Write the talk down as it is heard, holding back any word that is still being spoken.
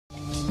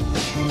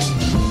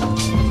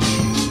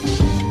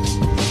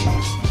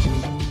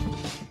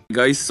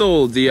Guys,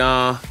 so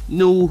the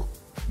new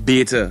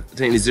beta, I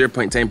think the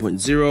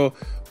 0.10.0,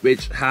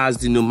 which has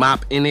the new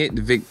map in it,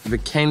 the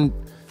Vikendi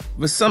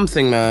with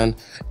something, man.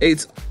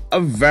 It's a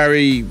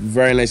very,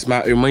 very nice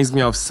map. It reminds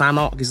me of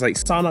Sanhok. It's like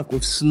Sanhok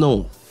with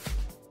snow.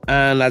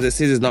 And as it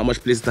says, there's not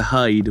much place to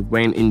hide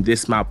when in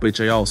this map, which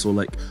I also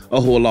like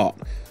a whole lot.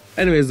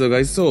 Anyways though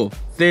guys, so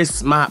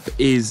this map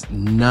is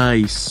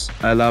nice.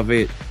 I love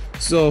it.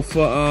 So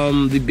for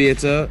the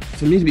beta,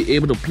 for me to be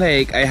able to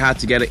play, I had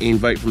to get an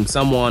invite from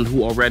someone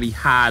who already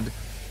had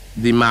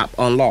the map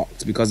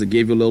unlocked, because it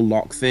gave you a little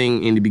lock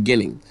thing in the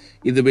beginning.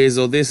 Either way,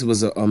 so this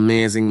was an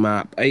amazing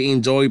map. I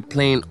enjoyed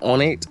playing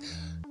on it.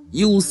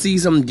 You will see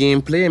some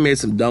gameplay. I made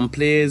some dumb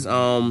plays.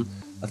 The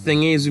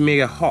thing is, we made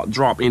a hot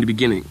drop in the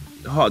beginning.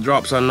 Hot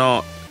drops are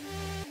not,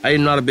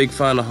 I'm not a big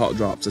fan of hot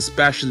drops,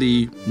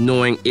 especially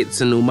knowing it's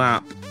a new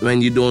map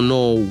when you don't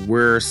know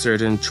where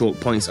certain choke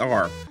points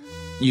are.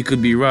 You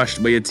could be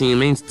rushed by your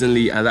team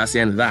instantly, and that's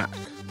the end of that.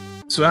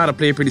 So I had to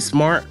play pretty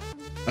smart.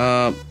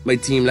 My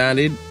team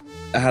landed.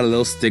 I had a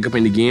little stick up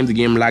in the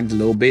game lagged a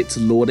little bit to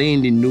load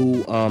in the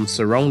new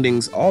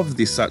surroundings of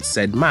the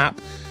said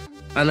map,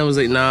 and I was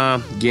like, nah,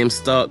 game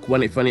stuck.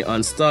 When it finally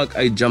unstuck,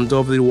 I jumped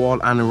over the wall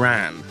and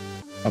ran.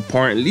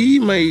 Apparently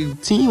my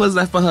team was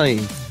left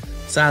behind,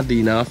 sadly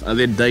enough, and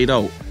they died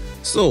out.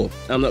 So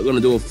I'm not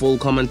gonna do a full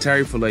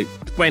commentary for like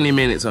 20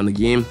 minutes on the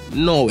game.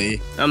 No way,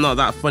 I'm not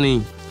that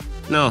funny.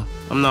 No,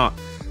 I'm not.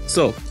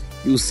 So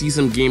you'll see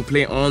some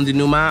gameplay on the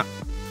new map.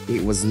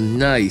 It was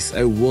nice,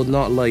 I would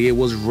not lie, it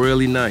was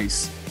really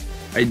nice.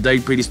 I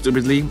died pretty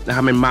stupidly. I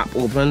had my map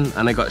open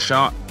and I got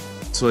shot.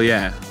 So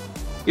yeah.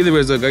 Either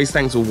way, so guys,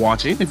 thanks for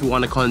watching. If you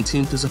want to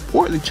continue to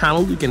support the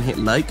channel, you can hit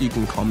like, you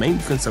can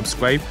comment, you can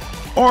subscribe,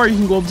 or you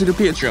can go over to the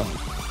Patreon.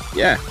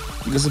 Yeah,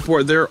 you can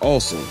support there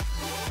also.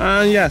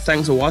 And yeah,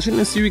 thanks for watching,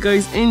 and see you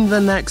guys in the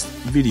next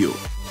video.